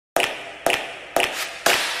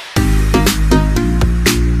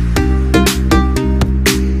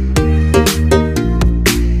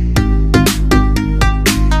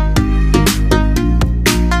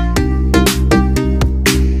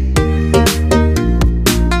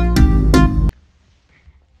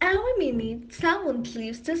someone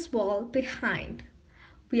leaves this world behind.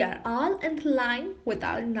 We are all in line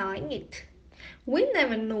without knowing it. We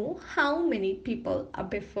never know how many people are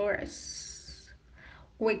before us.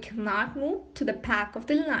 We cannot move to the back of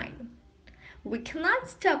the line. We cannot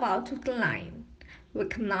step out of the line. We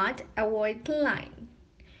cannot avoid the line.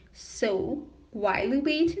 So, while we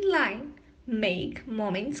wait in line, make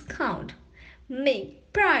moments count.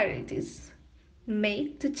 Make priorities.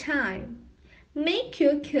 Make the time. Make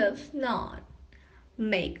your kills known.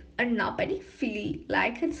 Make a nobody feel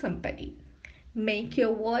like a somebody. Make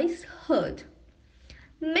your voice heard.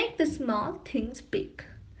 Make the small things big.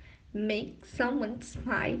 Make someone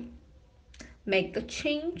smile. Make the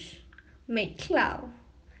change. Make love.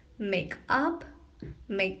 Make up.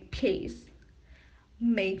 Make peace.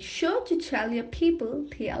 Make sure to tell your people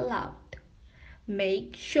they are loved.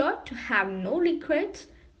 Make sure to have no regrets.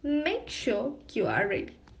 Make sure you are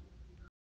ready.